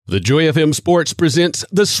The Joy FM Sports presents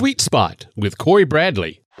The Sweet Spot with Cory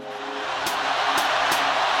Bradley.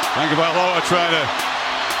 Tagovailoa trying to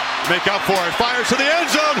make up for it. Fires to the end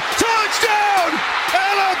zone. Touchdown!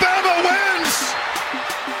 Alabama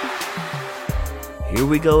wins! Here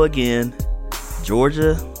we go again.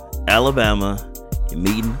 Georgia, Alabama,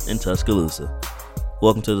 meeting in Tuscaloosa.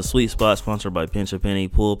 Welcome to The Sweet Spot, sponsored by Pinch a Penny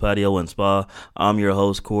Pool, Patio, and Spa. I'm your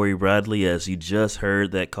host, Cory Bradley, as you just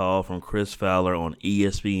heard that call from Chris Fowler on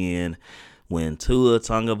ESPN when Tua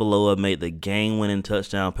Tagovailoa made the game-winning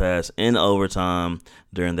touchdown pass in overtime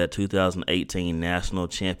during that 2018 National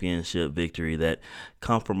Championship victory, that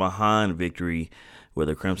come-from-behind victory where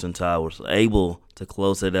the Crimson Tide was able to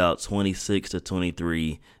close it out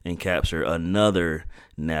 26-23 and capture another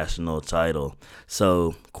national title.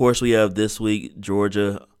 So, of course, we have this week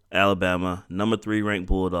Georgia, Alabama, number 3 ranked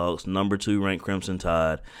Bulldogs, number 2 ranked Crimson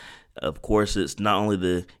Tide. Of course, it's not only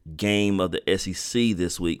the game of the SEC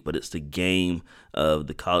this week, but it's the game of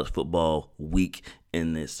the college football week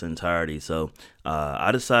in its entirety. So,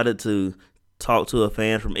 I decided to talk to a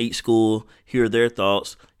fan from each school, hear their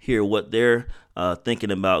thoughts, hear what they're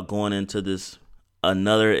thinking about going into this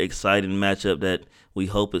another exciting matchup that we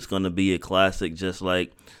hope it's going to be a classic, just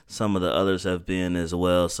like some of the others have been as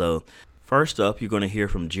well. So first up, you're going to hear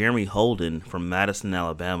from Jeremy Holden from Madison,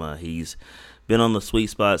 Alabama. He's been on the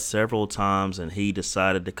Sweet Spot several times, and he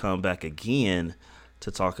decided to come back again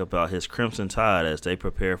to talk about his Crimson Tide as they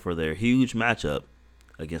prepare for their huge matchup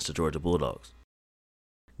against the Georgia Bulldogs.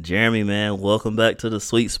 Jeremy, man, welcome back to the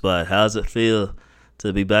Sweet Spot. How's it feel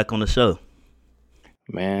to be back on the show?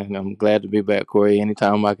 Man, I'm glad to be back, Cory.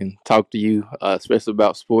 Anytime I can talk to you, especially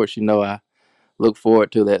about sports, you know I look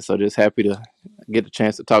forward to that. So just happy to get the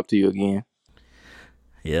chance to talk to you again.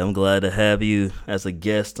 Yeah, I'm glad to have you as a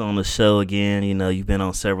guest on the show again. You know, you've been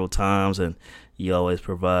on several times, and you always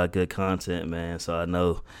provide good content, man. So I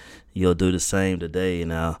know you'll do the same today.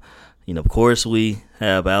 Now, you know, of course, we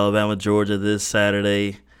have Alabama, Georgia this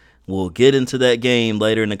Saturday. We'll get into that game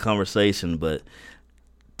later in the conversation, but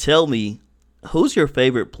tell me, who's your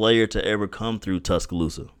favorite player to ever come through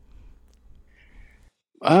Tuscaloosa?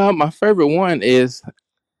 My favorite one is,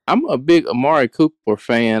 I'm a big Amari Cooper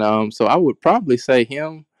fan, so I would probably say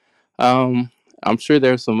him. I'm sure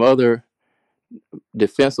there's some other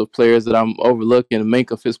defensive players that I'm overlooking,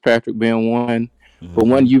 Minkah Fitzpatrick being one. Mm-hmm. But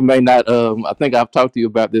one you may not, I think I've talked to you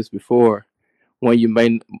about this before, one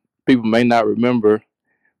people may not remember,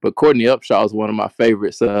 but Courtney Upshaw is one of my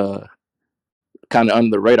favorites, kind of under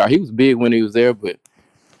the radar. He was big when he was there, but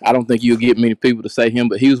I don't think you'll get many people to say him,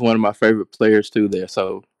 but he was one of my favorite players too there.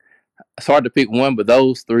 So it's hard to pick one, but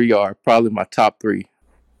those three are probably my top 3.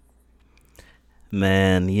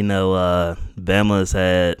 Man, you know, Bama's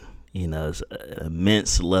had, you know, an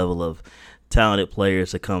immense level of talented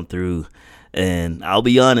players to come through. And I'll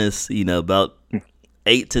be honest, you know, about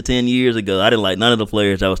 8 to 10 years ago, I didn't like none of the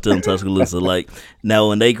players that was still in Tuscaloosa. Like, now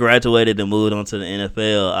when they graduated and moved on to the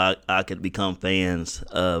NFL, I could become fans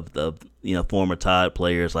of the, you know, former Tide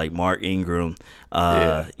players like Mark Ingram,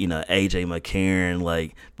 you know, AJ McCarron.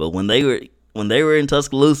 Like, but when they were in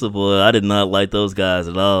Tuscaloosa, boy, I did not like those guys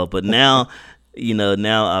at all. But now, you know,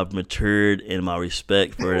 now I've matured in my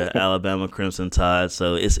respect for the Alabama Crimson Tide,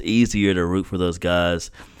 so it's easier to root for those guys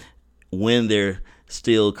when they're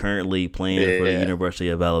still currently playing for the University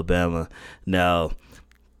of Alabama. Now,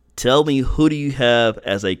 tell me, who do you have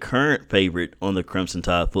as a current favorite on the Crimson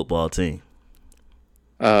Tide football team?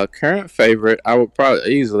 Current favorite, I would probably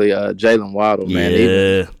easily Jalen Waddle, man.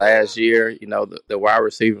 Even last year, you know, the wide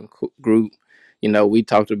receiver group, you know, we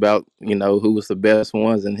talked about, you know, who was the best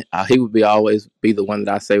ones, and he would always be the one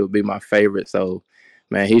that I say would be my favorite. So,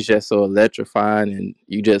 man, he's just so electrifying, and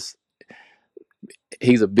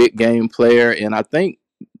he's a big game player. And I think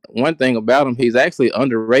one thing about him, he's actually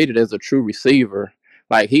underrated as a true receiver.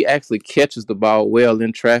 Like, he actually catches the ball well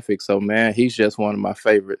in traffic. So, man, he's just one of my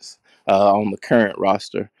favorites on the current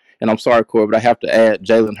roster. And I'm sorry, Cory, but I have to add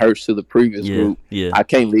Jalen Hurts to the previous group. Yeah. I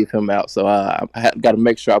can't leave him out. So I got to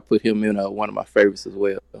make sure I put him in one of my favorites as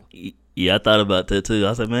well. Yeah, I thought about that too.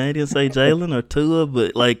 I said, man, he didn't say Jalen or Tua,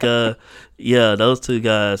 but like, yeah, those two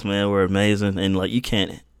guys, man, were amazing. And like,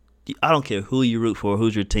 I don't care who you root for,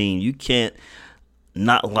 who's your team, you can't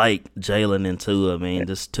not like Jalen and Tua. I mean,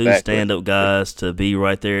 just two stand-up guys to be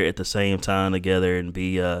right there at the same time together and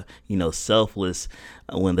be, you know, selfless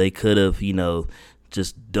when they could have, you know,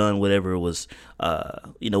 just done whatever was,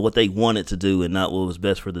 you know, what they wanted to do and not what was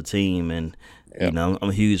best for the team. And, you know,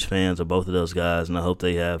 I'm a huge fan of both of those guys, and I hope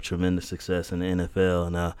they have tremendous success in the NFL.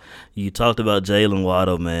 Now, you talked about Jalen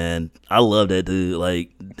Waddle, man. I love that dude.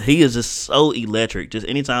 Like, he is just so electric. Just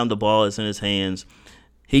anytime the ball is in his hands,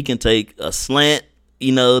 he can take a slant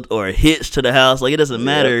or a hitch to the house. Like, it doesn't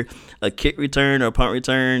matter, a kick return or a punt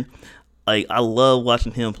return. Like, I love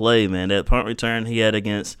watching him play, man. That punt return he had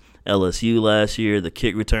against LSU last year, the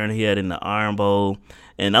kick return he had in the Iron Bowl,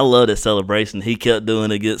 and I love that celebration he kept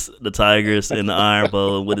doing against the Tigers in the Iron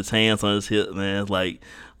Bowl with his hands on his hip, man. Like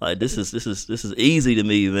this is easy to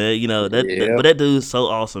me, man. But that dude's so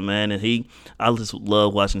awesome, man, and I just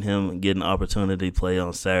love watching him get an opportunity to play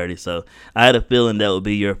on Saturday. So I had a feeling that would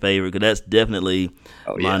be your favorite, because that's definitely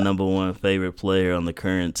my number one favorite player on the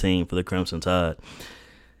current team for the Crimson Tide.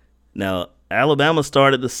 Now, Alabama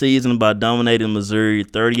started the season by dominating Missouri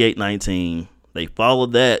 38-19. They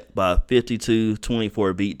followed that by a 52-24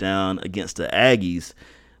 beatdown against the Aggies.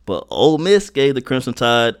 But Ole Miss gave the Crimson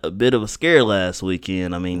Tide a bit of a scare last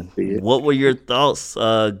weekend. I mean, what were your thoughts,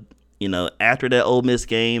 after that Ole Miss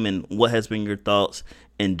game, and what has been your thoughts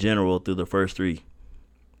in general through the first three?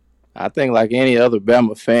 I think, like any other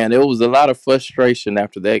Bama fan, there was a lot of frustration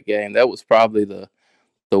after that game. That was probably the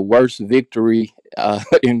worst victory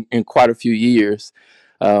in quite a few years.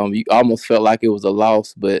 You almost felt like it was a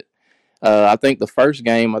loss, but I think the first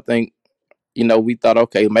game, we thought,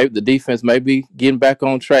 okay, maybe the defense may be getting back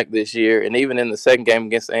on track this year. And even in the second game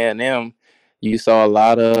against A&M, you saw a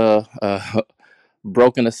lot of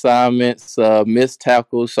broken assignments, missed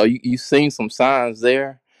tackles. So you've seen some signs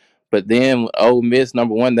there. But then Ole Miss,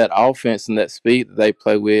 number one, that offense and that speed that they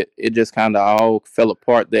play with, it just kind of all fell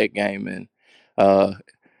apart that game. And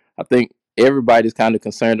I think everybody's kind of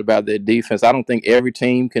concerned about their defense. I don't think every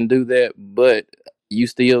team can do that, but you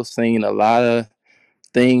still seen a lot of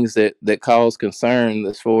things that cause concern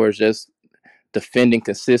as far as just defending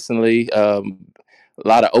consistently, a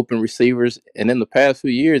lot of open receivers. And in the past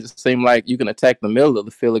few years, it seemed like you can attack the middle of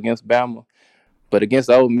the field against Bama. But against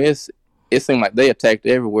Ole Miss, it seemed like they attacked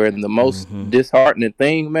everywhere. And the most disheartening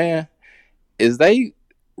thing, man, is they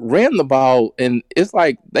ran the ball, and it's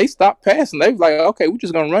like they stopped passing. They was like, okay, we're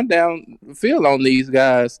just going to run down the field on these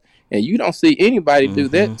guys. And you don't see anybody do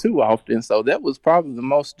that too often. So that was probably the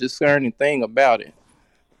most discerning thing about it.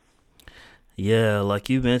 Yeah, like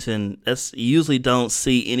you mentioned, you usually don't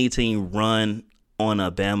see any team run on a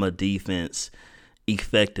Bama defense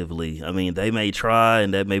effectively. I mean, they may try,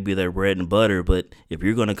 and that may be their bread and butter, but if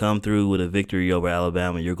you're going to come through with a victory over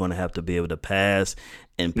Alabama, you're going to have to be able to pass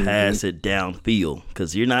and pass it downfield,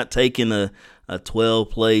 because you're not taking a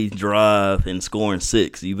 12-play drive and scoring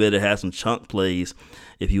 6. You better have some chunk plays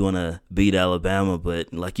if you want to beat Alabama.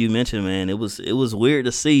 But like you mentioned, man, it was weird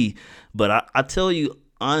to see. But I tell you,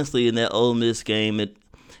 honestly, in that Ole Miss game,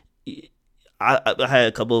 I had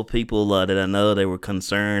a couple of people that I know, they were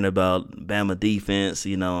concerned about Bama defense,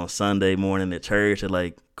 on Sunday morning at church. They're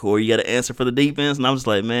like, Cory, you got to answer for the defense. And I'm just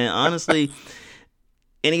like, man, honestly,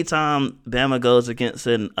 anytime Bama goes against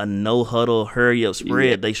a no-huddle, hurry-up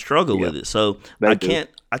spread, they struggle with it. So I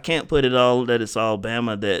can't put it all that it's all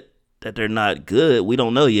Bama that they're not good. We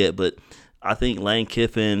don't know yet, but I think Lane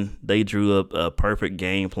Kiffin, they drew up a perfect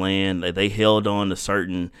game plan. They held on to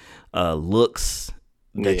certain looks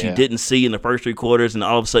that you didn't see in the first 3 quarters, and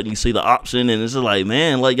all of a sudden you see the option, and it's just like,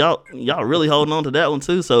 man, like y'all really holding on to that one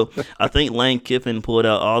too. So I think Lane Kiffin pulled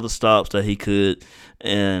out all the stops that he could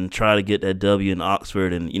and try to get that W in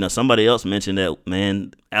Oxford. And somebody else mentioned that,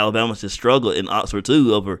 man, Alabama's just struggled in Oxford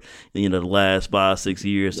too over the last 5-6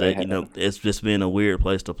 years. That it's just been a weird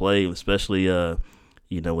place to play, especially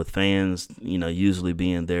with fans, usually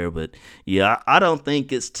being there. But, yeah, I don't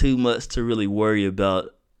think it's too much to really worry about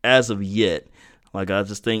as of yet. Like, I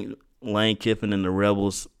just think Lane Kiffin and the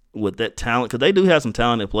Rebels, with that talent, because they do have some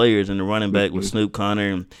talented players in the running back with Snoop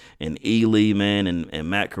Connor and Ely, man, and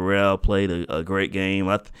Matt Corral played a great game.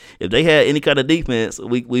 If they had any kind of defense,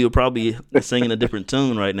 we would probably be singing a different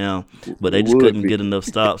tune right now. But they just couldn't get enough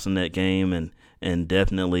stops in that game, and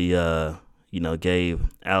definitely, gave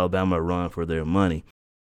Alabama a run for their money.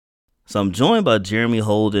 So I'm joined by Jeremy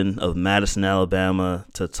Holden of Madison, Alabama,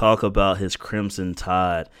 to talk about his Crimson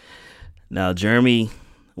Tide. Now, Jeremy,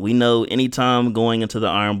 we know anytime going into the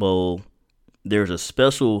Iron Bowl, there's a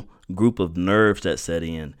special group of nerves that set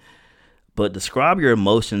in. But describe your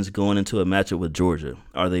emotions going into a matchup with Georgia.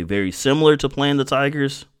 Are they very similar to playing the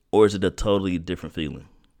Tigers, or is it a totally different feeling?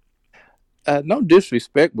 No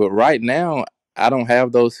disrespect, but right now, I don't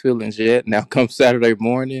have those feelings yet. Now, come Saturday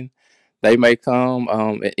morning, they may come.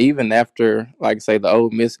 And even after, like I say, the Ole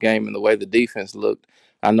Miss game and the way the defense looked,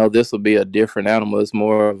 I know this will be a different animal. It's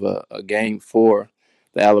more of a game for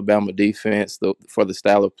the Alabama defense, for the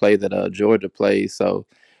style of play that Georgia plays. So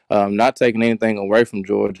not taking anything away from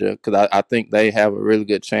Georgia, because I think they have a really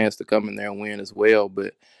good chance to come in there and win as well.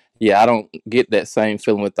 But, yeah, I don't get that same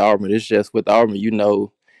feeling with Auburn. It's just with Auburn,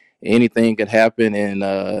 anything could happen,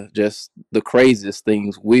 and just the craziest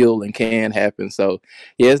things will and can happen. So,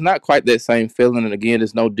 yeah, it's not quite that same feeling. And again,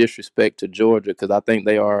 there's no disrespect to Georgia because I think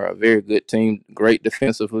they are a very good team, great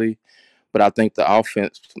defensively. But I think the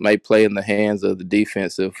offense may play in the hands of the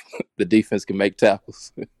defense if the defense can make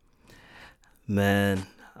tackles. Man,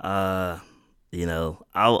 I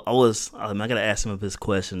gotta ask him this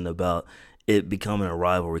question about it becoming a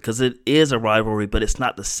rivalry because it is a rivalry, but it's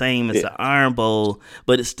not the same as the Iron Bowl.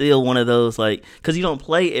 But it's still one of those because you don't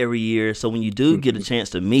play every year, so when you do get a chance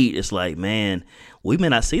to meet, it's like, man, we may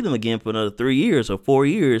not see them again for another 3 years or 4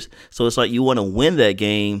 years. So it's like you want to win that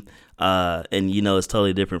game, and it's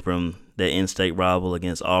totally different from that in-state rival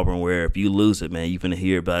against Auburn, where if you lose it, man, you're gonna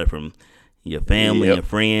hear about it from your family, your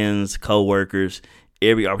friends, co-workers.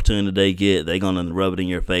 Every opportunity they get, they're going to rub it in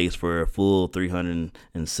your face for a full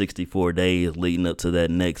 364 days leading up to that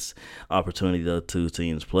next opportunity the two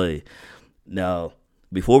teams play. Now,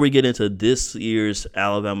 before we get into this year's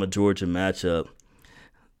Alabama-Georgia matchup,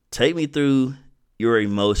 take me through your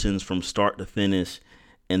emotions from start to finish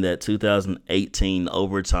in that 2018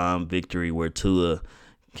 overtime victory where Tua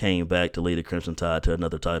came back to lead the Crimson Tide to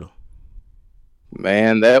another title.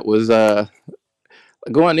 Man, that was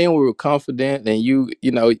going in, we were confident, and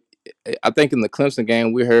I think in the Clemson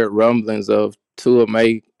game we heard rumblings of Tua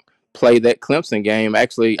may play that Clemson game.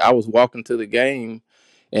 Actually, I was walking to the game,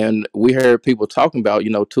 and we heard people talking about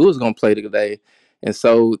Tua's going to play today, and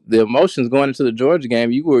so the emotions going into the Georgia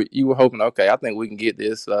game, you were hoping, okay, I think we can get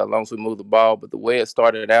this as long as we move the ball. But the way it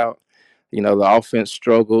started out, the offense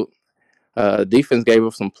struggled. Defense gave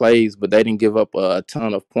up some plays, but they didn't give up a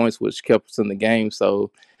ton of points, which kept us in the game. So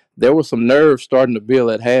there was some nerves starting to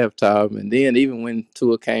build at halftime. And then even when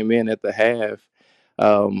Tua came in at the half,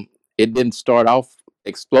 it didn't start off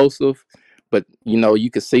explosive, but,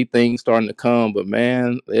 you could see things starting to come. But,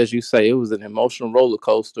 man, as you say, it was an emotional roller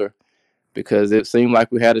coaster because it seemed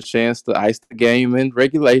like we had a chance to ice the game in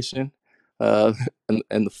regulation. And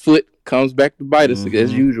the foot comes back to bite us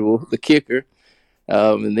as usual, the kicker.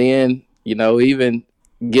 And then, even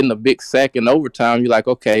getting a big sack in overtime, you're like,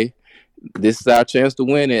 okay, this is our chance to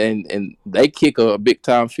win it. And they kick a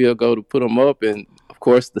big-time field goal to put them up. And, of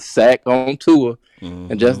course, the sack on Tua.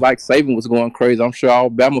 And just like Saban was going crazy, I'm sure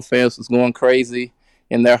Alabama fans was going crazy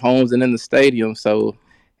in their homes and in the stadium. So,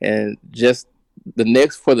 and just the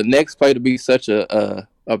next play to be such a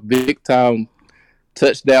big-time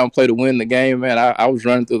touchdown play to win the game, man, I was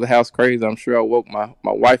running through the house crazy. I'm sure I woke my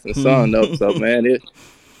wife and son up. So, man,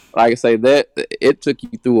 like I say, that it took you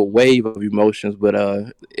through a wave of emotions, but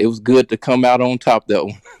it was good to come out on top that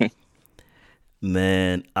one.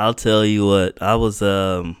 Man, I'll tell you what, I was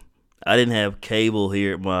I didn't have cable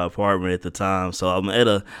here at my apartment at the time, so I'm at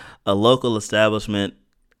a local establishment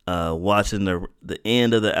watching the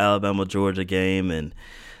end of the Alabama-Georgia game, and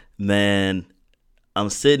man, I'm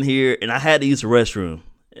sitting here and I had to use the restroom.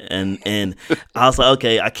 And I was like,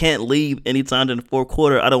 okay, I can't leave anytime in the fourth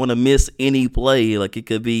quarter. I don't want to miss any play. Like, it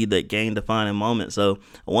could be that game-defining moment. So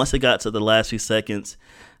once it got to the last few seconds,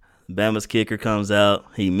 Bama's kicker comes out.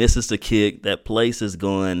 He misses the kick. That place is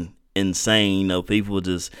going insane. People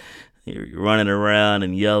just running around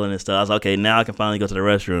and yelling and stuff. I was like, okay, now I can finally go to the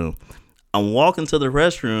restroom. I'm walking to the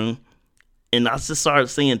restroom, and I just started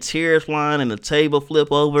seeing tears flying and the table flip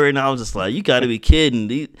over. And I was just like, you got to be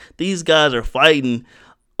kidding. These guys are fighting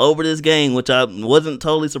over this game, which I wasn't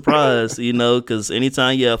totally surprised, because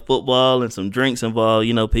anytime you have football and some drinks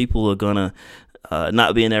involved, people are going to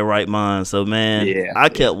not be in their right mind. So, man, I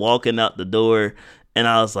kept walking out the door, and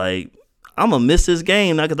I was like, I'm going to miss this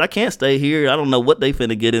game now because I can't stay here. I don't know what they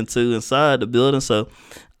finna get into inside the building. So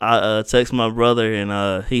I texted my brother,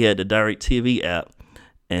 and he had the DirecTV app.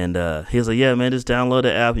 And he was like, yeah, man, just download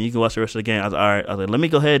the app, and you can watch the rest of the game. I was like, all right. I was like, let me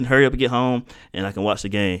go ahead and hurry up and get home, and I can watch the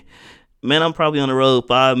game. Man, I'm probably on the road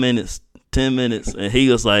 5 minutes, 10 minutes, and he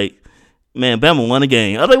was like, man, Bama won a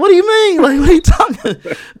game. I was like, what do you mean? Like, what are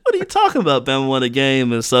you talking about? Bama won a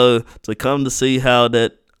game. And so to come to see how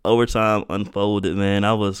that overtime unfolded, man,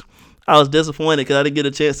 I was disappointed because I didn't get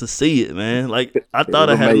a chance to see it, man. Like, I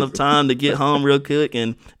thought I had enough time to get home real quick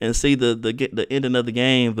and see the ending of the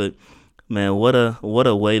game. But, man, what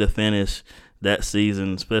a way to finish that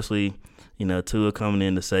season, especially, Tua coming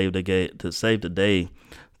in to save the day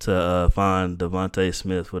to find Devontae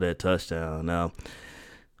Smith for that touchdown. Now,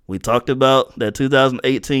 we talked about that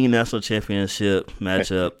 2018 National Championship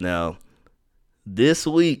matchup. Now, this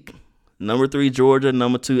week, number 3 Georgia,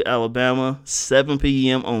 number 2 Alabama, 7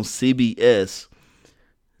 p.m. on CBS.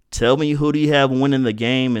 Tell me, who do you have winning the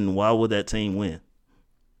game, and why would that team win?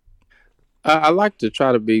 I like to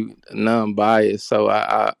try to be non-biased, so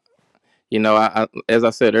as I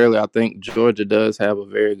said earlier, I think Georgia does have a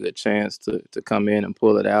very good chance to come in and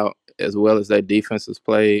pull it out, as well as their defense has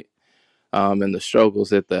played, and the struggles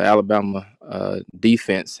that the Alabama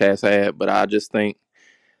defense has had. But I just think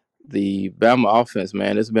the Bama offense,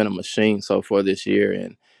 man, it's been a machine so far this year,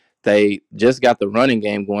 and they just got the running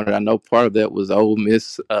game going. And I know part of that was Ole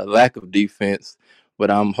Miss lack of defense, but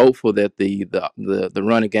I'm hopeful that the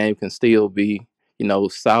running game can still be,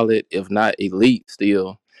 solid, if not elite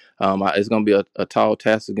still. It's going to be a tall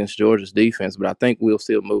task against Georgia's defense, but I think we'll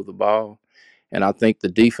still move the ball. And I think the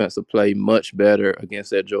defense will play much better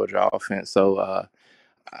against that Georgia offense. So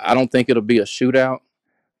I don't think it'll be a shootout,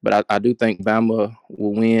 but I do think Bama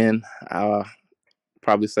will win. I'll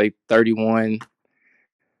probably say 31-24.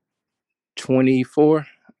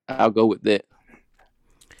 I'll go with that.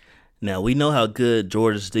 Now, we know how good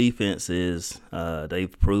Georgia's defense is.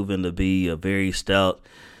 They've proven to be a very stout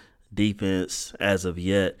defense as of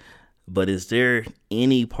yet. But is there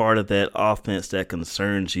any part of that offense that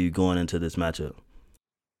concerns you going into this matchup?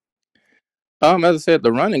 As I said,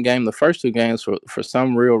 the running game, the first two games, for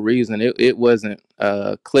some real reason, it wasn't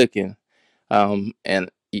clicking. And, I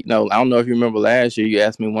don't know if you remember last year, you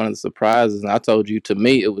asked me one of the surprises, and I told you, to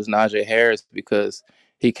me, it was Najee Harris because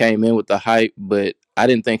he came in with the hype, but I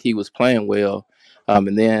didn't think he was playing well.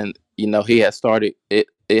 And then, he had started, it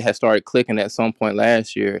had started clicking at some point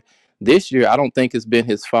last year. This year, I don't think it's been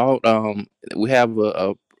his fault. We have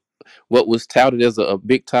what was touted as a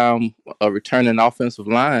big-time returning offensive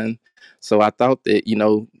line. So I thought that,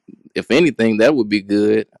 if anything, that would be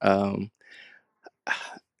good. I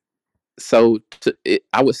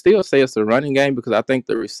would still say it's a running game because I think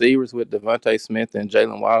the receivers with Devontae Smith and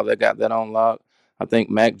Jalen Waddle, they got that on lock. I think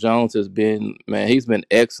Mac Jones he's been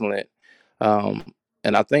excellent. And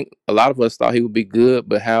I think a lot of us thought he would be good,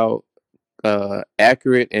 but how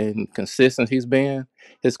accurate and consistent he's been.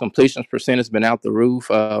 His completions percent has been out the roof,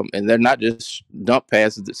 and they're not just dump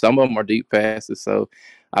passes. Some of them are deep passes. So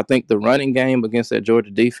I think the running game against that Georgia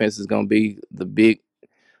defense is going to be the big,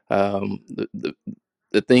 the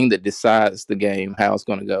thing that decides the game, how it's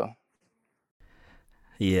going to go.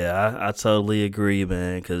 Yeah, I totally agree,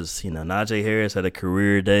 man, because, Najee Harris had a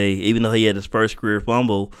career day. Even though he had his first career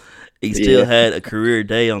fumble, he still had a career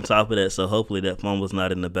day on top of that, so hopefully that fumble's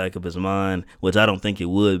not in the back of his mind, which I don't think it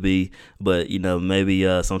would be. But, maybe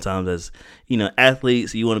sometimes as,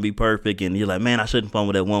 athletes, you want to be perfect, and you're like, man, I shouldn't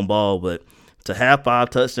fumble that one ball. But to have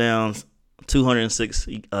 5 touchdowns, 206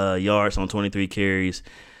 yards on 23 carries,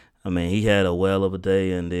 I mean, he had a whale of a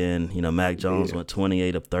day, and then, Mac Jones went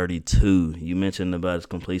 28 of 32. You mentioned about his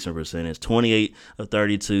completion percentage, 28 of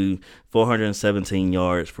 32, 417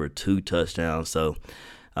 yards for 2 touchdowns. So,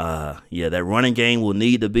 that running game will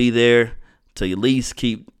need to be there to at least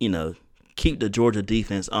keep the Georgia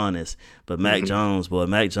defense honest. But Mac Jones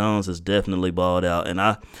has definitely balled out, and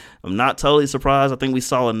I'm not totally surprised. I think we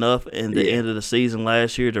saw enough in the end of the season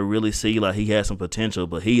last year to really see like he has some potential,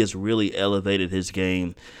 but he has really elevated his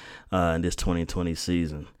game in this 2020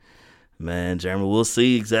 season. Man, Jeremy, we'll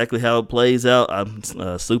see exactly how it plays out. I'm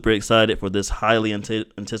super excited for this highly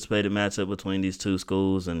anticipated matchup between these two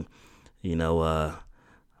schools, and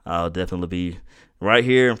I'll definitely be right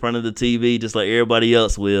here in front of the TV just like everybody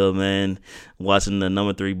else will, man, watching the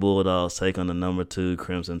number 3 Bulldogs take on the number 2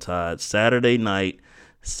 Crimson Tide Saturday night,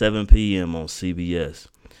 7 p.m. on CBS.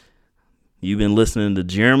 You've been listening to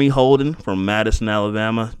Jeremy Holden from Madison,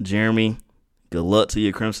 Alabama. Jeremy, good luck to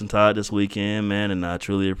your Crimson Tide this weekend, man, and I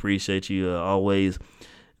truly appreciate you always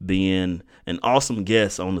being an awesome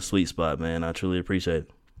guest on the Sweet Spot, man. I truly appreciate it.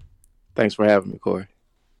 Thanks for having me, Cory.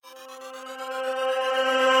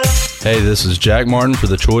 Hey, this is Jack Martin for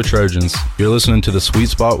the Troy Trojans. You're listening to The Sweet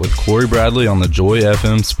Spot with Cory Bradley on the Joy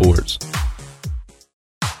FM Sports.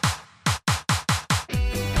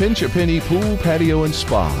 Pinch a Penny Pool, Patio, and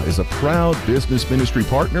Spa is a proud business ministry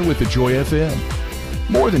partner with the Joy FM.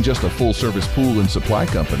 More than just a full-service pool and supply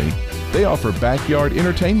company, they offer backyard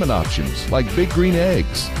entertainment options like Big Green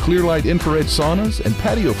Eggs, Clearlight infrared saunas, and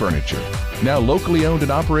patio furniture. Now locally owned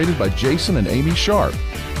and operated by Jason and Amy Sharp.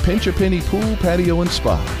 Pinch a Penny Pool, Patio, and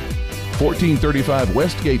Spa. 1435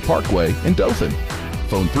 Westgate Parkway in Dothan.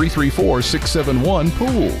 Phone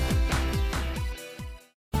 334-671-POOL.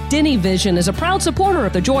 Denny Vision is a proud supporter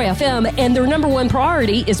of the Joy FM, and their number one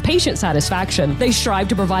priority is patient satisfaction. They strive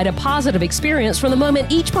to provide a positive experience from the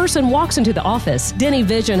moment each person walks into the office. Denny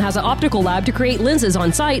Vision has an optical lab to create lenses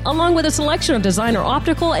on site, along with a selection of designer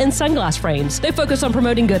optical and sunglass frames. They focus on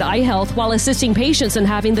promoting good eye health while assisting patients in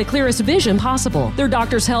having the clearest vision possible. Their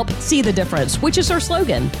doctors help see the difference, which is their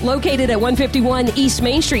slogan. Located at 151 East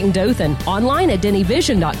Main Street in Dothan, online at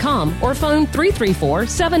dennyvision.com or phone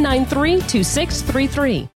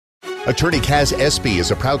 334-793-2633. Attorney Kaz Espy is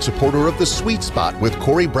a proud supporter of The Sweet Spot with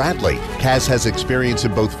Cory Bradley. Kaz has experience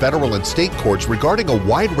in both federal and state courts regarding a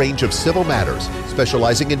wide range of civil matters.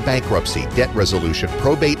 Specializing in bankruptcy, debt resolution,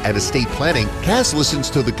 probate, and estate planning, Kaz listens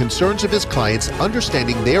to the concerns of his clients,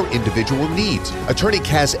 understanding their individual needs. Attorney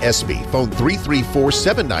Kaz Espy, phone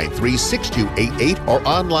 334-793-6288 or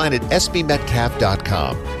online at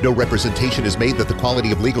espymetcalf.com. No representation is made that the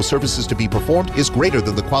quality of legal services to be performed is greater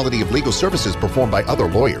than the quality of legal services performed by other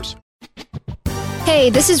lawyers. Hey,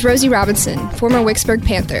 this is Rosie Robinson, former Wicksburg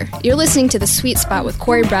Panther. You're listening to The Sweet Spot with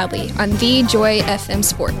Cory Bradley on the Joy FM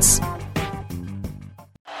Sports.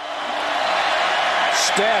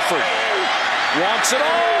 Stafford wants it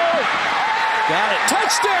all. Got it.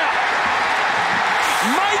 Touchdown!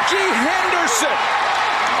 Mikey Henderson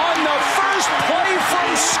on the first play from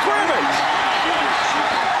scrimmage.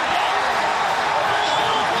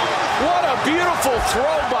 What a beautiful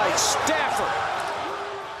throw by Stafford.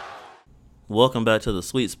 Welcome back to The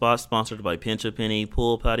Sweet Spot, sponsored by Pinch a Penny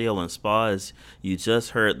Pool, Patio, and Spa. As you just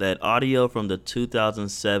heard that audio from the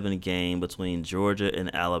 2007 game between Georgia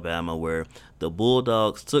and Alabama, where the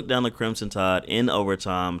Bulldogs took down the Crimson Tide in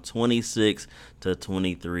overtime,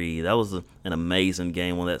 26-23. That was an amazing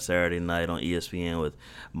game on that Saturday night on ESPN with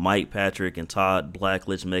Mike Patrick and Todd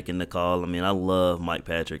Blackledge making the call. I mean, I love Mike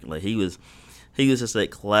Patrick. Like he was just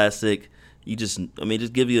that classic. Just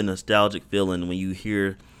give you a nostalgic feeling when you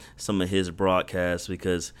hear some of his broadcasts,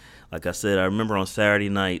 because like I said, I remember on Saturday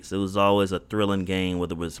nights it was always a thrilling game,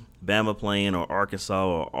 whether it was Bama playing or Arkansas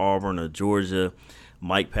or Auburn or Georgia.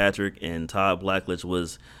 Mike Patrick and Todd Blackledge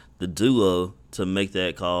was the duo to make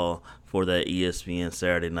that call for that ESPN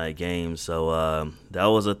Saturday night game. So that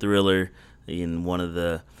was a thriller in one of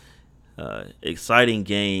the exciting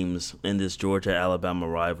games in this Georgia-Alabama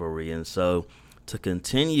rivalry. And so to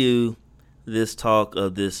continue this talk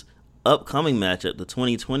of this upcoming matchup, the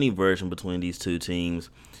 2020 version between these two teams,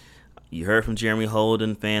 you heard from Jeremy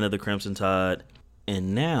Holden, fan of the Crimson Tide,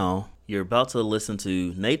 and now you're about to listen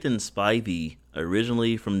to Nathan Spivey,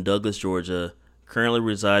 originally from Douglas, Georgia, currently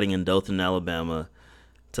residing in Dothan, Alabama,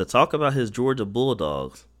 to talk about his Georgia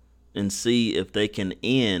Bulldogs and see if they can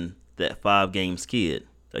end that 5-game skid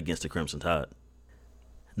against the Crimson Tide.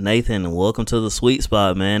 Nathan, welcome to The Sweet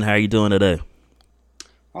Spot, man. How are you doing today?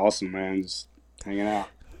 Awesome, man. Just hanging out.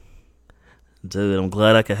 Dude, I'm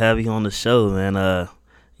glad I could have you on the show, man. Of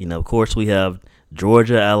course, we have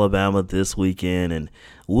Georgia, Alabama this weekend, and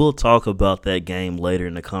we'll talk about that game later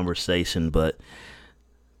in the conversation. But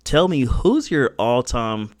tell me, who's your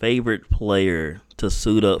all-time favorite player to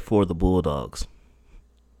suit up for the Bulldogs?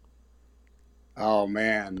 Oh,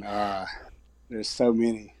 man. There's so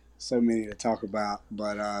many to talk about.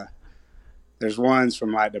 But there's ones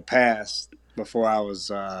from like the past before I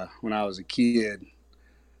was when I was a kid,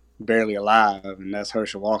 barely alive, and that's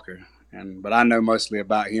Herschel Walker. But I know mostly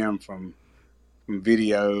about him from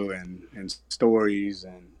video and stories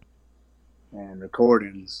and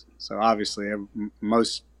recordings. So obviously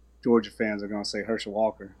most Georgia fans are going to say Herschel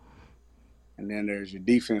Walker. And then there's your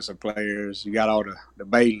defensive players. You got all the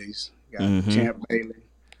Baileys. You got Champ Bailey,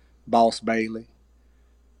 Boss Bailey,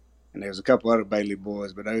 and there's a couple other Bailey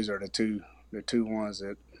boys, but those are the two ones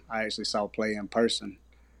that I actually saw play in person.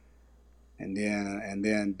 And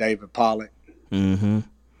then David Pollock. Mm-hmm.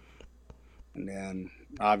 And then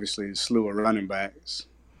obviously a slew of running backs.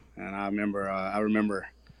 And I remember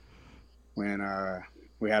when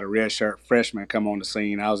we had a redshirt freshman come on the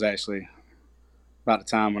scene. I was actually about the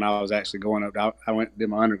time when I was actually going up. I went did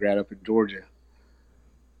my undergrad up in Georgia,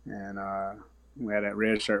 and we had that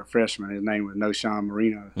redshirt freshman. His name was Noshawn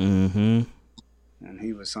Marino. Mm-hmm. And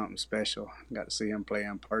he was something special. Got to see him play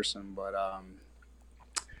in person, but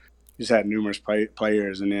just had numerous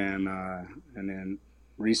players, and then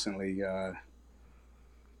recently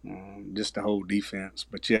just the whole defense.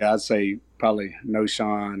 But yeah, I'd say probably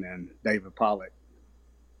Noshawn and David Pollock.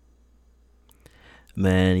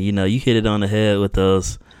 Man, you hit it on the head with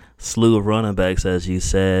those slew of running backs, as you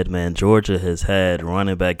said. Man, Georgia has had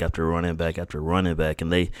running back after running back after running back,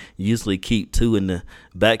 and they usually keep two in the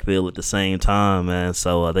backfield at the same time, man.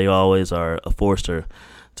 So they always are a force to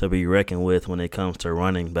be reckoned with when it comes to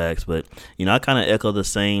running backs. But, I kind of echo the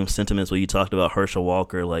same sentiments when you talked about Herschel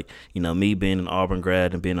Walker. Like, me being an Auburn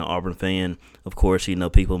grad and being an Auburn fan, of course,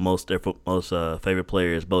 people, their most favorite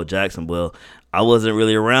player is Bo Jackson. Well, I wasn't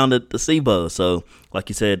really around to see Bo. So, like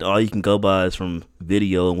you said, all you can go by is from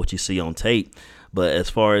video and what you see on tape. But as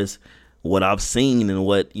far as what I've seen and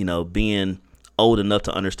what, being old enough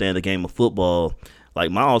to understand the game of football, like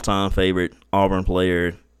my all-time favorite Auburn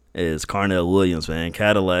player is Carnell Williams, man.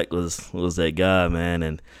 Cadillac was that guy, man,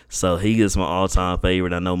 and so he is my all-time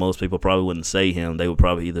favorite. I know most people probably wouldn't say him. They would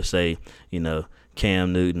probably either say,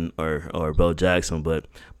 Cam Newton or Bo Jackson, but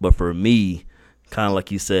for me, kind of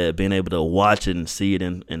like you said, being able to watch it and see it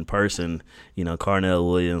in person, Carnell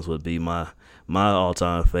Williams would be my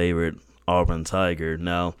all-time favorite Auburn Tiger.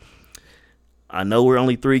 Now, I know we're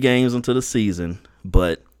only 3 games into the season,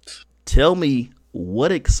 but tell me,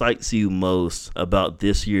 what excites you most about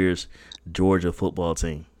this year's Georgia football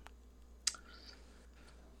team?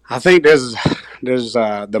 I think there's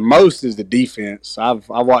the most is the defense. I've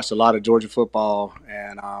watched a lot of Georgia football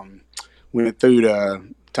and went through the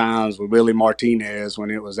times with Willie Martinez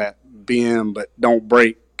when it was that bend but don't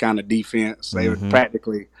break kind of defense. They would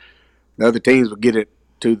practically, the other teams would get it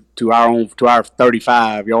to our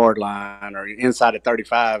 35-yard line or inside of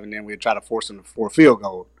 35, and then we'd try to force them for a field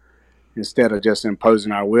goal instead of just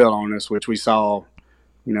imposing our will on us, which we saw,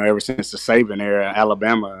 ever since the Saban era.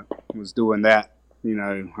 Alabama was doing that. He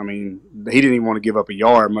didn't even want to give up a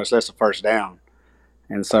yard, much less a first down.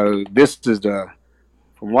 And so this is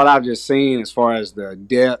from what I've just seen as far as the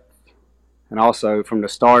depth and also from the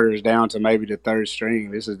starters down to maybe the third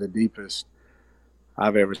string, this is the deepest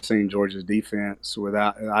I've ever seen Georgia's defense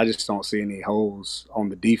I just don't see any holes on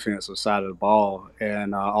the defensive side of the ball.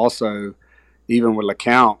 And also, even with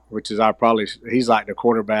LeCount, which is he's like the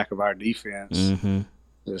quarterback of our defense,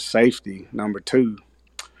 the safety, number 2.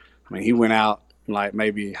 He went out like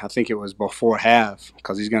maybe, I think it was before half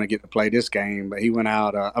because he's going to get to play this game. But he went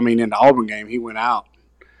out, in the Auburn game, he went out.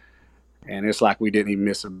 And it's like we didn't even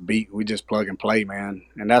miss a beat. We just plug and play, man.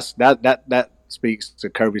 And that speaks to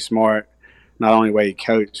Kirby Smart, not only the way he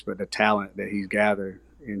coached, but the talent that he's gathered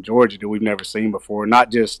in Georgia that we've never seen before.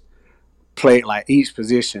 Not just play like each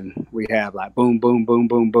position we have, like boom, boom, boom,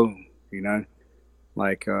 boom, boom,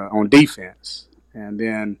 on defense. And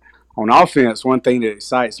then on offense, one thing that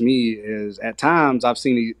excites me is at times I've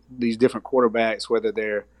seen these different quarterbacks, whether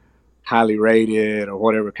they're highly rated or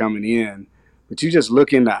whatever coming in, but you just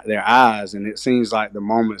look in their eyes and it seems like the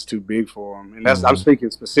moment's too big for them. And I'm speaking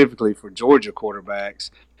specifically for Georgia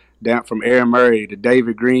quarterbacks, down from Aaron Murray to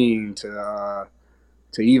David Green to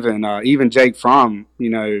even Jake Fromm.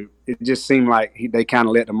 It just seemed like they kind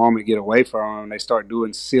of let the moment get away from them. They start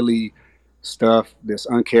doing silly stuff that's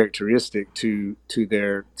uncharacteristic to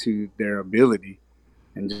their ability,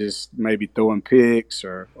 and just maybe throwing picks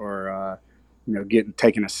or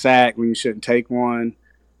taking a sack when you shouldn't take one.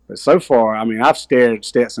 But so far, I've stared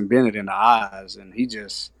Stetson Bennett in the eyes, and he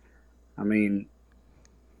just,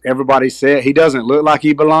 everybody said he doesn't look like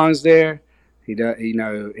he belongs there. He does,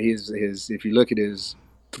 his if you look at his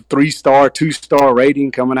 3-star, 2-star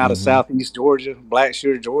rating coming out of Southeast Georgia,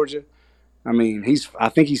 Blackshear, Georgia. I think he's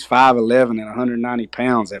 5'11" and 190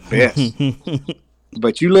 pounds at best.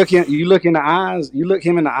 But you look him in the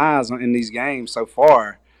eyes in these games so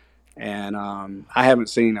far, and I haven't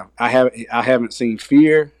seen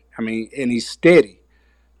fear. And he's steady.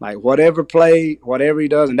 Like whatever he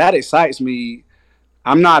does, and that excites me.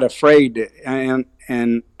 I'm not afraid that,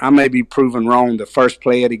 and I may be proven wrong the first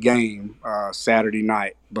play of the game Saturday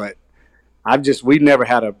night, but we've never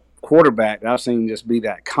had a quarterback that I've seen just be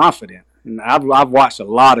that confident. And I've watched a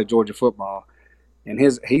lot of Georgia football, and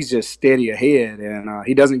he's just steady ahead, and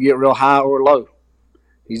he doesn't get real high or low.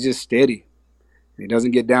 He's just steady. He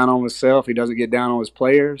doesn't get down on himself. He doesn't get down on his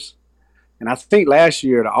players. And I think last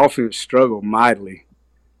year the offense struggled mightily,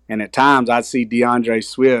 and at times I'd see DeAndre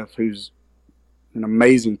Swift, who's an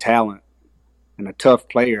amazing talent and a tough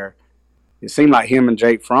player. It seemed like him and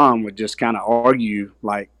Jake Fromm would just kind of argue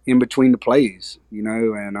like in between the plays,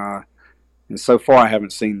 and so far I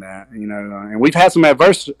haven't seen that, and we've had some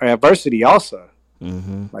adversity also.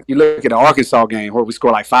 Like you look at the Arkansas game where we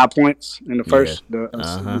scored like 5 points in the first,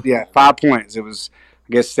 5 points. It was,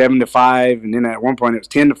 I guess, 7-5, and then at one point it was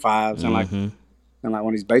 10-5, sound like one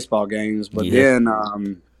of these baseball games. But then,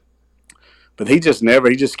 but he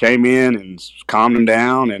just came in and calmed them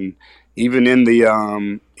down, and even in the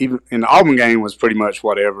Auburn game was pretty much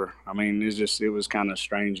whatever. It was kind of a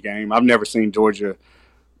strange game. I've never seen Georgia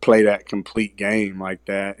play that complete game like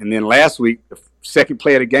that. And then last week, the second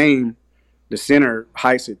play of the game, the center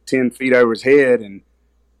hikes it 10 feet over his head, and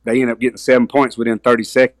they end up getting 7 points within 30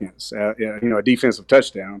 seconds, a defensive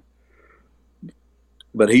touchdown.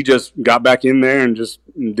 But he just got back in there and just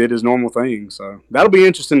did his normal thing. So that'll be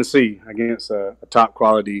interesting to see against a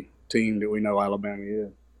top-quality team that we know Alabama is.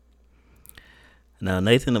 Now,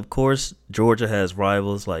 Nathan, of course, Georgia has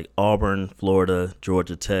rivals like Auburn, Florida,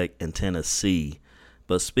 Georgia Tech, and Tennessee.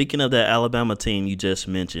 But speaking of that Alabama team you just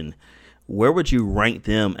mentioned, where would you rank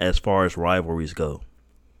them as far as rivalries go?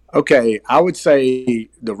 Okay, I would say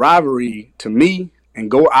the rivalry to me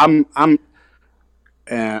and go. I'm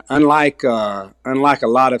unlike a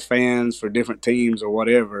lot of fans for different teams or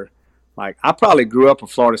whatever. Like I probably grew up a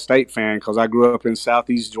Florida State fan because I grew up in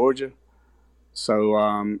Southeast Georgia.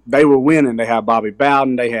 So they were winning. They had Bobby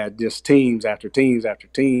Bowden. They had just teams after teams after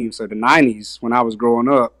teams. So the '90s, when I was growing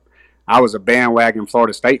up, I was a bandwagon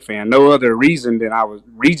Florida State fan. No other reason than I was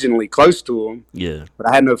regionally close to them. Yeah. But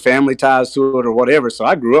I had no family ties to it or whatever. So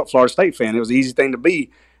I grew up Florida State fan. It was an easy thing to be.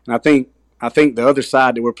 And I think the other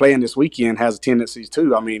side that we're playing this weekend has tendencies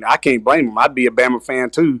too. I mean, I can't blame them. I'd be a Bama fan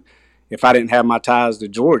too if I didn't have my ties to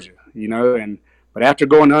Georgia, you know. But after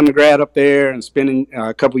going to undergrad up there and spending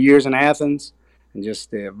a couple years in Athens and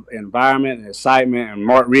just the environment and excitement, and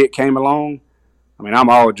Mark Richt came along, I mean, I'm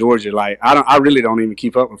all Georgia. Like I really don't even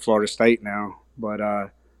keep up with Florida State now, but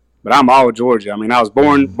I'm all Georgia. I mean, I was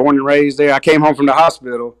born and raised there. I came home from the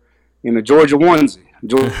hospital in the Georgia onesie,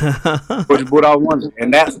 Georgia Bulldog onesie,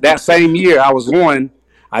 and that same year I was one.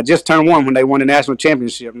 I just turned one when they won the national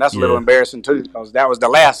championship, and that's a little embarrassing too because that was the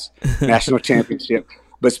last national championship.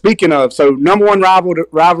 But speaking of, so number one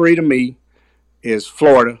rivalry to me is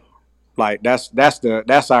Florida. Like that's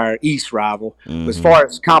our East rival. Mm-hmm. As far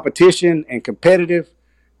as competition and competitive,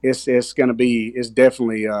 it's definitely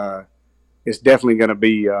gonna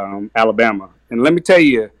be Alabama. And let me tell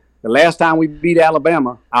you, the last time we beat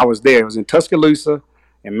Alabama, I was there. It was in Tuscaloosa,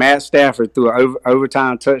 and Matt Stafford threw an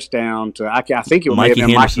overtime touchdown to I think it may have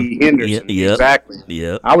been Mikey Henderson. Yep. Exactly.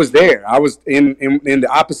 Yep. I was there. I was in the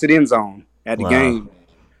opposite end zone at the game,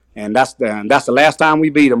 and that's the last time we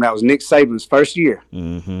beat them. That was Nick Saban's first year.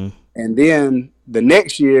 Mm-hmm. And then the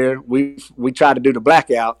next year, we tried to do the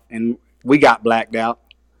blackout, and we got blacked out.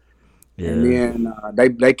 Yeah. And then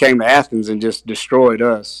they came to Athens and just destroyed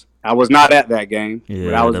us. I was not at that game,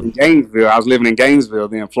 but I was in Gainesville. I was living in Gainesville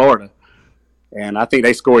then, Florida. And I think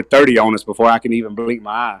they scored 30 on us before I could even blink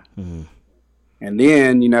my eye. Mm-hmm. And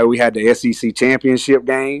then, we had the SEC championship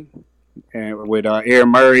game with Aaron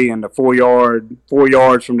Murray and the 4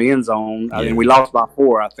 yards from the end zone. Yeah. And we lost by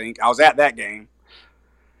 4, I think. I was at that game.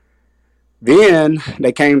 Then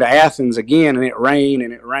they came to Athens again, and it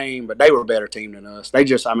rained, but they were a better team than us. They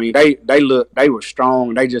were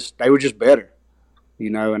strong. They were just better,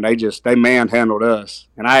 and they manhandled us.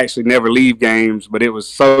 And I actually never leave games, but it was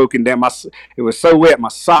soaking down. It was so wet, my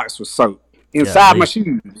socks were soaked inside my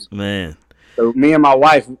shoes. Man. So me and my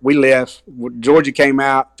wife, we left. Georgia came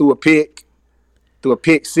out, threw a pick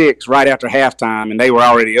six right after halftime, and they were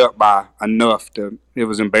already up by enough it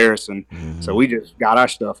was embarrassing. Mm-hmm. So we just got our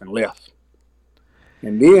stuff and left.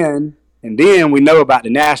 And then we know about the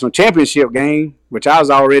national championship game, which I was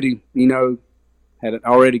already, had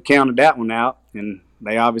already counted that one out, and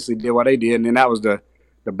they obviously did what they did. And then that was the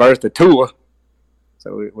birth of Tua,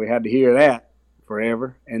 so we had to hear that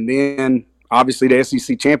forever. And then obviously the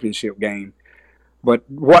SEC championship game. But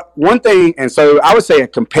one thing, and so I would say a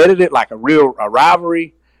competitive, like a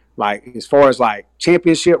rivalry, like as far as like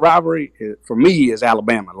championship rivalry, for me is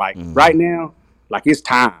Alabama. Like right now, like it's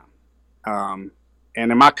time. And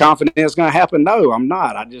am I confident it's going to happen? No, I'm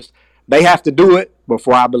not. They have to do it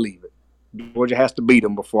before I believe it. Georgia has to beat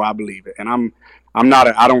them before I believe it. And I'm not.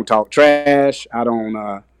 I don't talk trash. I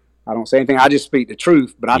don't say anything. I just speak the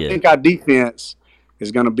truth. But I think our defense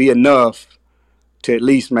is going to be enough to at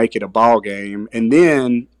least make it a ball game. And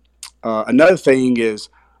then another thing is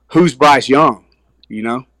who's Bryce Young?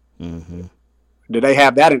 Mm-hmm. Do they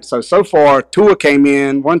have that? So far, Tua came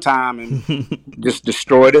in one time and just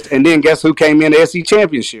destroyed us. And then guess who came in the SEC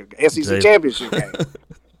championship game?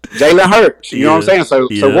 Jalen Hurts. You know what I'm saying? So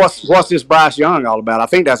what's this Bryce Young all about? I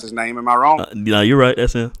think that's his name. Am I wrong? No, you're right.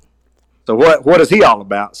 That's him. So what is he all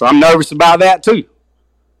about? So I'm nervous about that too.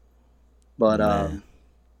 But I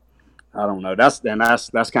don't know. That's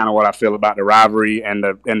kind of what I feel about the rivalry and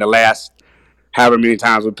the last however many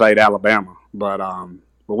times we played Alabama.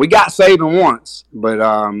 But we got Saban once, but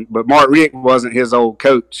Mark Richt wasn't his old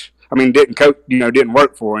coach. I mean, didn't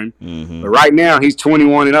work for him. Mm-hmm. But right now he's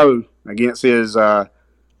 21-0 against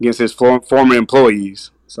his former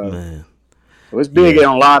employees. So it's big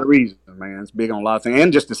on a lot of reasons, man. It's big on a lot of things,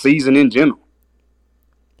 and just the season in general.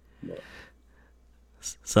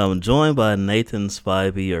 So I'm joined by Nathan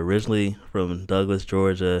Spivey, originally from Douglas,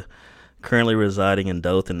 Georgia, currently residing in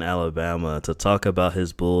Dothan, Alabama, to talk about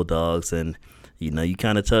his Bulldogs. And you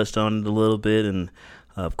kind of touched on it a little bit. And,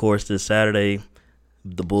 of course, this Saturday,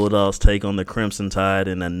 the Bulldogs take on the Crimson Tide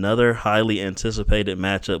in another highly anticipated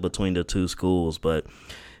matchup between the two schools. But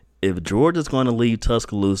if Georgia's going to leave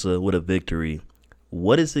Tuscaloosa with a victory,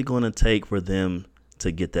 what is it going to take for them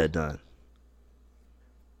to get that done?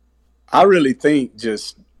 I really think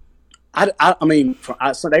just I mean,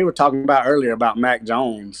 so they were talking about earlier about Mac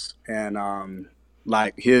Jones and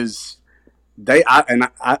like his. I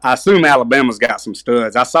assume Alabama's got some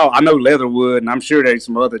studs. I know Leatherwood, and I'm sure there's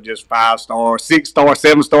some other just 5-star, 6-star,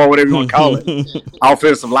 7-star, whatever you want to call it,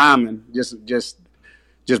 offensive linemen, just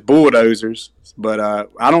bulldozers. But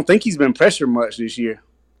I don't think he's been pressured much this year.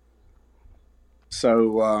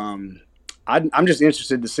 So I'm just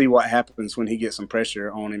interested to see what happens when he gets some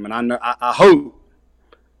pressure on him. And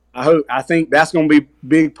I think that's going to be a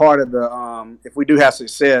big part of the if we do have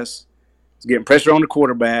success, is getting pressure on the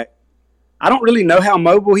quarterback. I don't really know how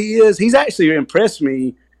mobile he is. He's actually impressed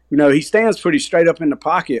me. You know, he stands pretty straight up in the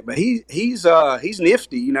pocket, but he's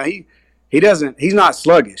nifty. You know, he's not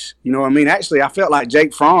sluggish. You know what I mean? Actually, I felt like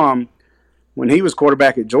Jake Fromm when he was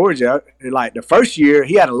quarterback at Georgia. Like the first year,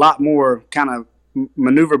 he had a lot more kind of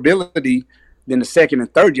maneuverability than the second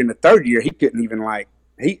and third year. In the third year, he couldn't even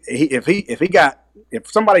if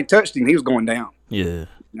somebody touched him, he was going down. Yeah. You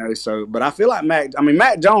know, so but I feel like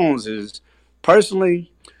Mac Jones is personally.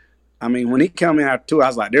 I mean, when he come in after 2, I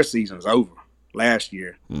was like, their season's over last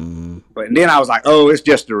year. Mm-hmm. But then I was like, oh, it's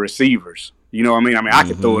just the receivers. You know what I mean? I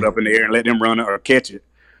could throw it up in the air and let them run it or catch it.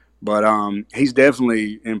 But he's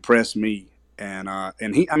definitely impressed me. And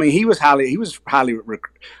he was highly. I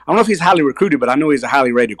don't know if he's highly recruited, but I know he's a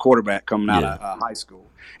highly rated quarterback coming out of high school.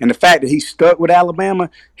 And the fact that he's stuck with Alabama,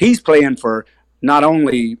 he's playing for not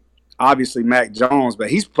only obviously Mac Jones, but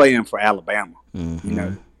he's playing for Alabama. Mm-hmm. You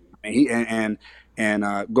know,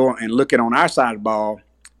 and going and looking on our side of the ball,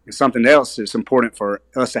 and something else that's important for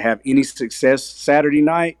us to have any success Saturday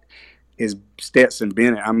night is Stetson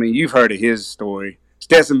Bennett. I mean, you've heard of his story.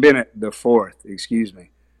 Stetson Bennett the fourth, excuse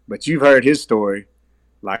me. But you've heard his story.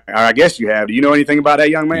 Like, I guess you have. Do you know anything about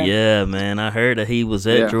that young man? Yeah, man. I heard that he was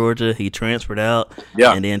at Georgia. He transferred out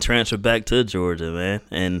and then transferred back to Georgia, man.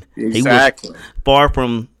 And he was far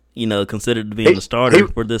from, considered to be the starter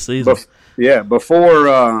for this season.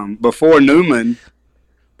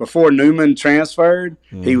 Before Newman transferred,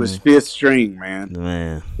 he was fifth string,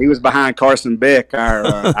 man. He was behind Carson Beck.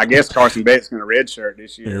 I guess Carson Beck's going to redshirt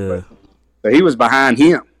this year, but he was behind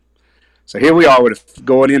him. So here we are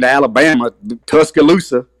going into Alabama,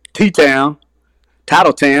 Tuscaloosa, T-Town,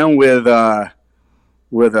 Titletown with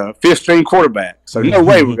a fifth string quarterback. So no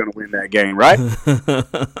way we're going to win that game, right?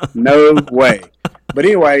 No way. But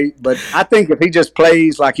anyway, I think if he just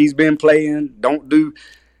plays like he's been playing,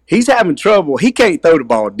 he's having trouble. He can't throw the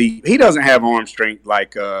ball deep. He doesn't have arm strength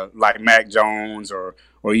like Mac Jones or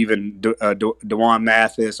even DeJuan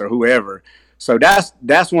Mathis or whoever. So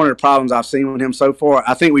that's one of the problems I've seen with him so far.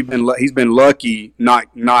 I think he's been lucky.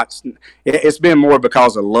 It's been more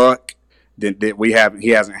because of luck that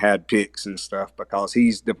he hasn't had picks and stuff, because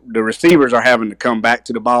the receivers are having to come back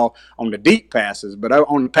to the ball on the deep passes, but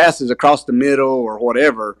on the passes across the middle or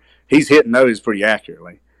whatever, he's hitting those pretty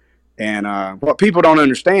accurately. And what people don't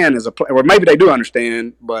understand or maybe they do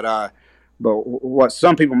understand, but what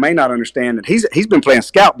some people may not understand, that he's been playing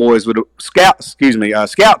scout team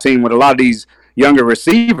with a lot of these younger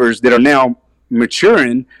receivers that are now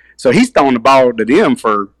maturing. So he's throwing the ball to them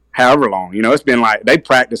for however long. It's been like they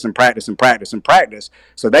practice and practice and practice and practice.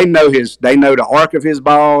 So they know the arc of his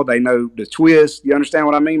ball. They know the twist. You understand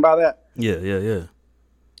what I mean by that? Yeah.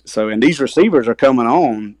 So, and these receivers are coming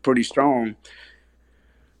on pretty strong.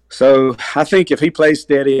 So I think if he plays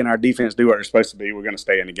steady and our defense do what they're supposed to be, we're going to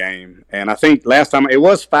stay in the game. And I think last time it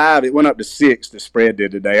was 5, it went up to 6. The spread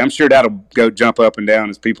did today. I'm sure that'll go jump up and down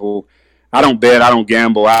as people. I don't bet. I don't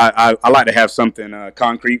gamble. I like to have something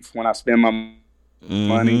concrete when I spend my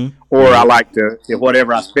money, or I like to,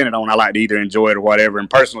 whatever I spend it on, I like to either enjoy it or whatever. And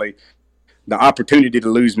personally, the opportunity to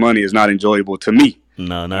lose money is not enjoyable to me.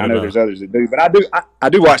 No, not I at know all. There's others that do, but I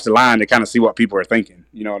do watch the line to kind of see what people are thinking.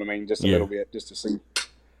 You know what I mean? Just a little bit, just to see.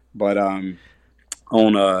 But on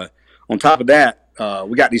top of that,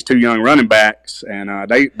 we got these 2 young running backs, and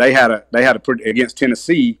they had a pretty against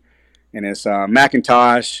Tennessee, and it's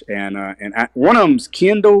McIntosh and one of them's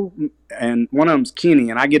Kendall and one of them's Kenny,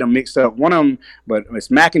 and I get them mixed up. One of them, but it's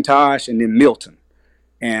McIntosh and then Milton,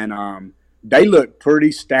 and they look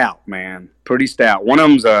pretty stout, man, pretty stout. One of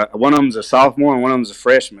them's a sophomore and one of them's a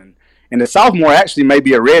freshman. And the sophomore actually may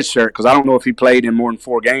be a redshirt, because I don't know if he played in more than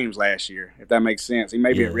 4 games last year, if that makes sense. He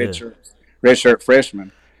may be a redshirt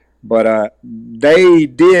freshman. But they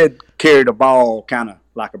did carry the ball kind of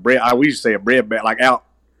like we used to say a bread bag, like out,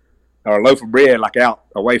 or a loaf of bread, like out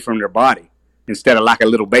away from their body, instead of like a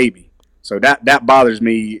little baby. So that bothers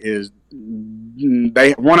me is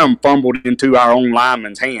one of them fumbled into our own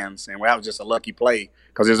lineman's hands, and that was just a lucky play,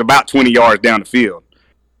 because it was about 20 yards down the field.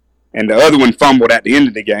 And the other one fumbled at the end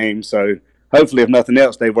of the game. So hopefully, if nothing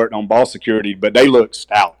else, they worked on ball security. But they look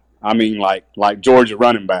stout. I mean, like Georgia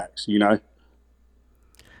running backs, you know.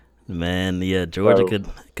 Man, yeah, Georgia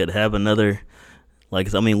could have another,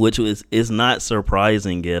 which is not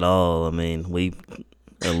surprising at all. I mean, we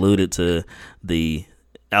alluded to the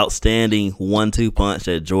outstanding 1-2 punch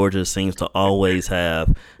that Georgia seems to always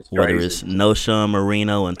have, whether it's Noshawn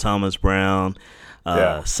Marino and Thomas Brown,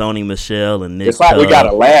 Sony Michel and Nick. It's like we got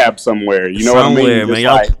a lab somewhere, you know what I mean? Man,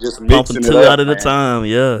 y'all just pumping 2 out at a time,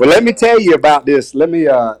 yeah. Well, let me tell you about this. Let me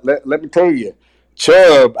tell you.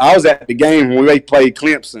 Chubb, I was at the game when we played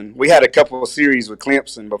Clemson. We had a couple of series with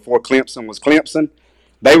Clemson before Clemson was Clemson.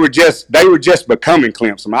 They were just becoming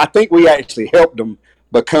Clemson. I think we actually helped them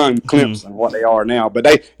become Clemson, what they are now. But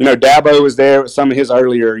Dabo was there with some of his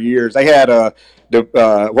earlier years. They had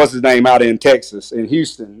what's his name out in Texas, in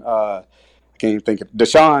Houston. I can't even think of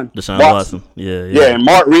Deshaun Watson. Yeah, and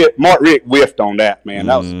Mark Richt whiffed on that, man.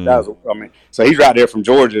 That was I mean, so he's right there from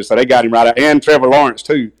Georgia, so they got him right out, and Trevor Lawrence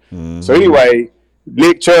too. Mm-hmm. So anyway,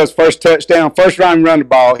 Nick Chubb's first touchdown, first round he run the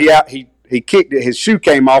ball, he kicked it, his shoe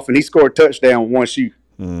came off, and he scored a touchdown with one shoe,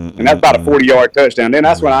 and that's about a 40-yard touchdown. Then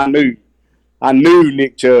that's when I knew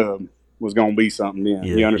Nick Chubb was going to be something. Then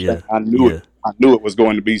you understand? I knew it was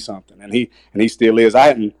going to be something, and he still is.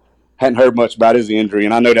 I hadn't heard much about his injury,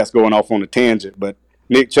 and I know that's going off on a tangent, but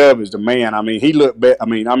Nick Chubb is the man. I mean, he looked better. I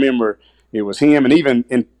mean, I remember it was him, and even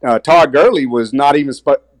Todd Gurley was not even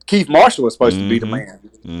Keith Marshall was supposed to be the man,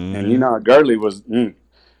 and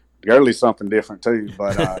Gurley's something different too.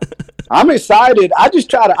 But I'm excited.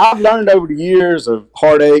 I've learned over the years of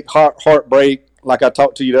heartbreak, like I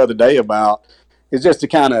talked to you the other day about, is just to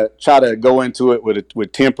kind of try to go into it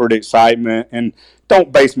with tempered excitement and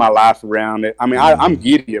don't base my life around it. I mean, I'm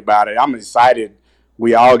giddy about it. I'm excited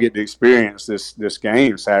we all get to experience this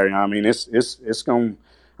game Saturday. I mean, it's going.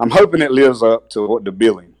 I'm hoping it lives up to what the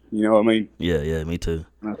billing. You know what I mean? Yeah, me too.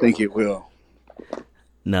 I think it will.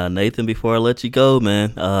 Now, Nathan, before I let you go,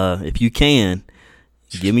 man, if you can,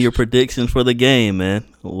 give me your predictions for the game, man.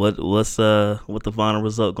 What the final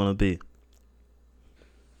result going to be?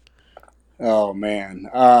 Oh man.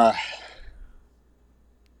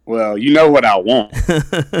 Well, you know what I want.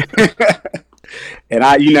 And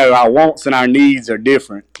our wants and our needs are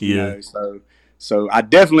different. Yeah. So I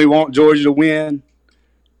definitely want Georgia to win.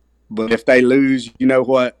 But if they lose, you know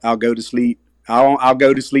what? I'll go to sleep. I'll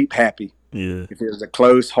go to sleep happy. Yeah. If it was a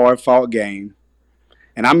close, hard-fought game.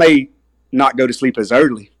 And I may not go to sleep as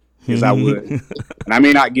early as I would. And I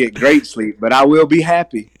may not get great sleep, but I will be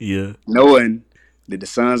happy. Yeah. Knowing that the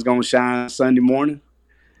sun's going to shine Sunday morning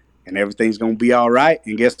and everything's going to be all right.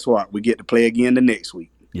 And guess what? We get to play again the next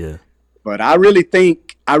week. Yeah. But I really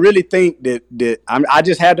think that I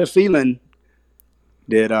just had the feeling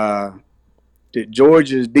that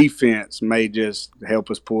Georgia's defense may just help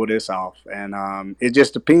us pull this off. And it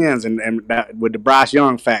just depends. And that, with the Bryce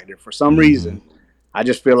Young factor, for some reason, I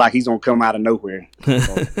just feel like he's going to come out of nowhere.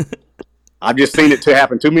 So, I've just seen it to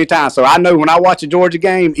happen too many times. So I know when I watch a Georgia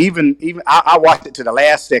game, even I watched it to the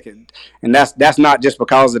last second. And that's not just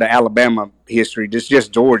because of the Alabama history,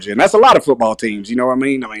 just Georgia. And that's a lot of football teams, you know what I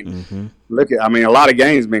mean? A lot of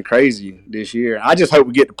games been crazy this year. I just hope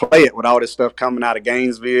we get to play it with all this stuff coming out of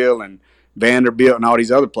Gainesville and Vanderbilt and all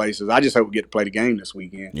these other places. I just hope we get to play the game this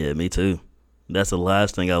weekend. Yeah, me too. That's the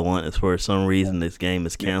last thing I want is for some reason this game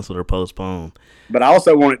is canceled or postponed. But I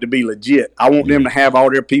also want it to be legit. I want them to have all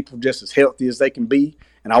their people just as healthy as they can be,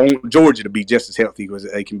 and I want Georgia to be just as healthy as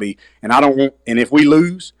they can be. And and if we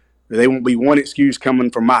lose, there won't be one excuse coming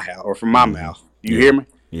from my house or from my mouth. You hear me?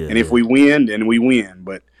 Yeah, and if we win, then we win.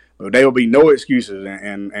 But there will be no excuses.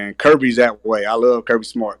 And Kirby's that way. I love Kirby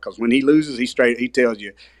Smart because when he loses, he tells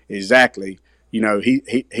you exactly. You know,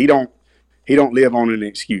 he don't live on an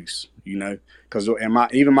excuse. You know. Because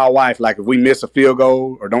even my wife, like if we miss a field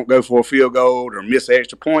goal or don't go for a field goal or miss an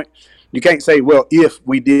extra point, you can't say, well, if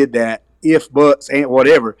we did that, if, buts, and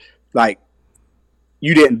whatever, like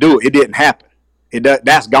you didn't do it. It didn't happen.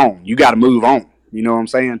 That's gone. You got to move on. You know what I'm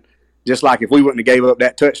saying? Just like if we wouldn't have gave up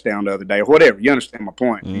that touchdown the other day or whatever. You understand my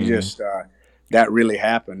point? You just that really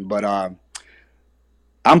happened. But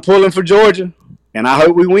I'm pulling for Georgia, and I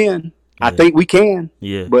hope we win. Yeah. I think we can.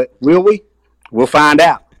 Yeah. But will we? We'll find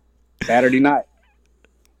out. Saturday night.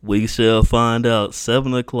 We shall find out.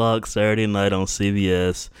 7 o'clock Saturday night on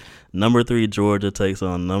CBS. Number 3 Georgia takes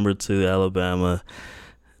on number 2 Alabama.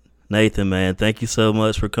 Nathan, man, thank you so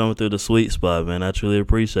much for coming through the sweet spot, man. I truly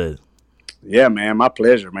appreciate it. Yeah, man, my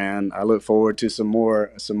pleasure, man. I look forward to some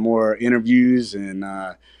more interviews and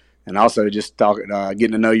also just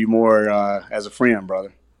getting to know you more as a friend,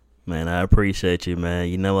 brother. Man, I appreciate you, man.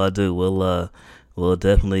 You know I do. We'll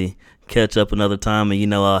definitely catch up another time,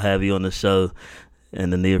 and I'll have you on the show in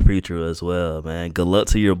the near future as well, man. Good luck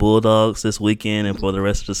to your Bulldogs this weekend and for the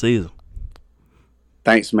rest of the season.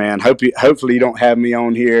 Thanks, man. Hopefully you don't have me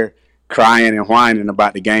on here crying and whining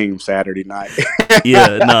about the game Saturday night.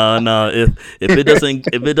 Yeah, no. If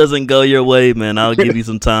it doesn't go your way, man, I'll give you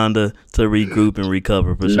some time to regroup and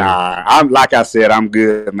recover for sure. Nah, I'm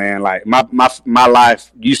good, man. Like my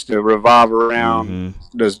life used to revolve around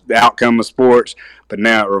the outcome of sports, but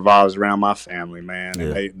now it revolves around my family, man.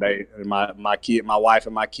 Yeah. And my wife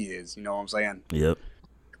and my kids. You know what I'm saying? Yep.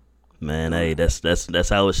 Man, hey, that's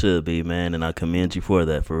how it should be, man, and I commend you for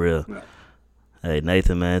that, for real. Yeah. Hey,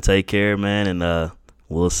 Nathan, man, take care, man, and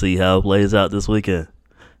we'll see how it plays out this weekend.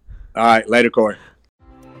 All right, later, Cory.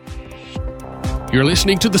 You're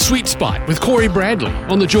listening to The Sweet Spot with Cory Bradley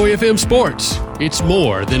on the Joy FM Sports. It's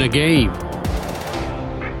more than a game.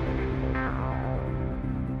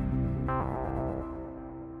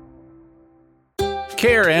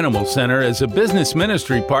 Care Animal Center is a business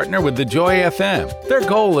ministry partner with the Joy FM. Their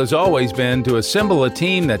goal has always been to assemble a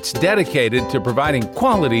team that's dedicated to providing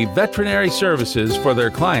quality veterinary services for their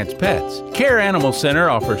clients' pets. Care Animal Center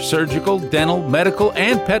offers surgical, dental, medical,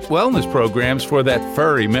 and pet wellness programs for that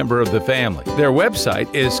furry member of the family. Their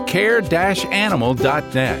website is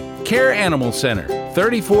care-animal.net. Care Animal Center,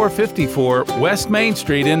 3454 West Main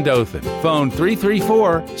Street in Dothan. Phone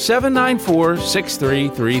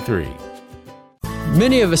 334-794-6333.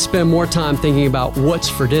 Many of us spend more time thinking about what's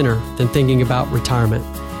for dinner than thinking about retirement.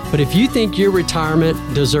 But if you think your retirement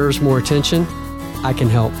deserves more attention, I can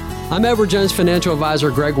help. I'm Edward Jones financial advisor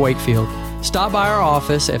Greg Wakefield. Stop by our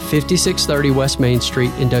office at 5630 West Main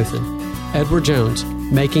Street in Dothan. Edward Jones,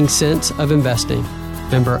 making sense of investing.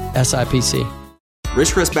 Member SIPC.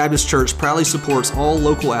 Ridgecrest Baptist Church proudly supports all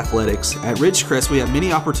local athletics. At Ridgecrest, we have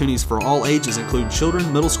many opportunities for all ages, including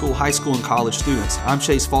children, middle school, high school, and college students. I'm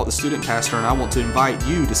Chase Fault, the student pastor, and I want to invite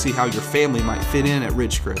you to see how your family might fit in at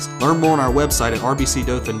Ridgecrest. Learn more on our website at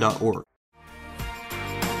rbcdothan.org.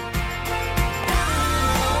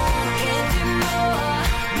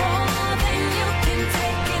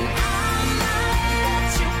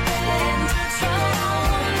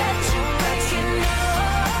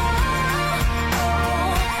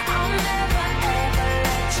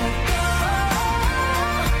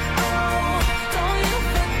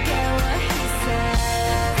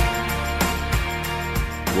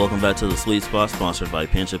 Welcome back to the Sweet Spot, sponsored by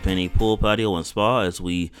Pinch a Penny Pool, Patio, and Spa. As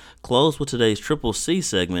we close with today's Triple C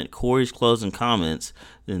segment, Cory's closing comments,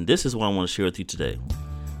 and this is what I want to share with you today.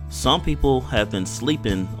 Some people have been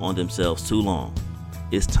sleeping on themselves too long.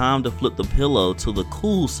 It's time to flip the pillow to the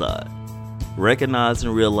cool side. Recognize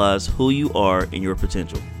and realize who you are and your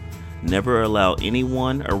potential. Never allow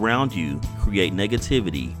anyone around you create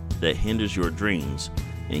negativity that hinders your dreams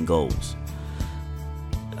and goals.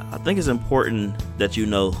 I think it's important that you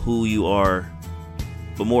know who you are,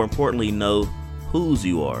 but more importantly, know whose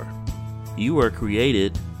you are. You are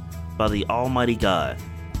created by the Almighty God,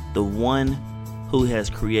 the one who has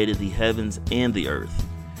created the heavens and the earth.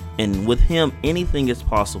 And with Him, anything is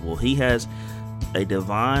possible. He has a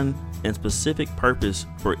divine and specific purpose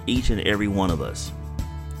for each and every one of us.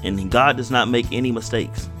 And God does not make any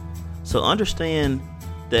mistakes. So understand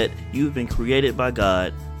that you've been created by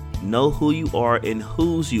God. Know who you are and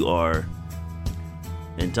whose you are,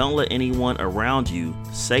 and don't let anyone around you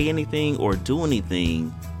say anything or do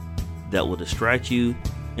anything that will distract you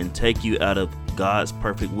and take you out of God's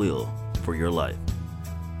perfect will for your life.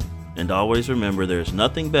 And always remember, there's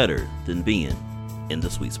nothing better than being in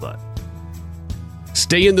the sweet spot.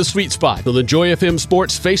 Stay in the sweet spot on the Joy FM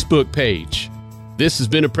Sports Facebook page. This has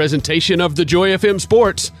been a presentation of the Joy FM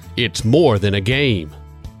Sports. It's more than a game.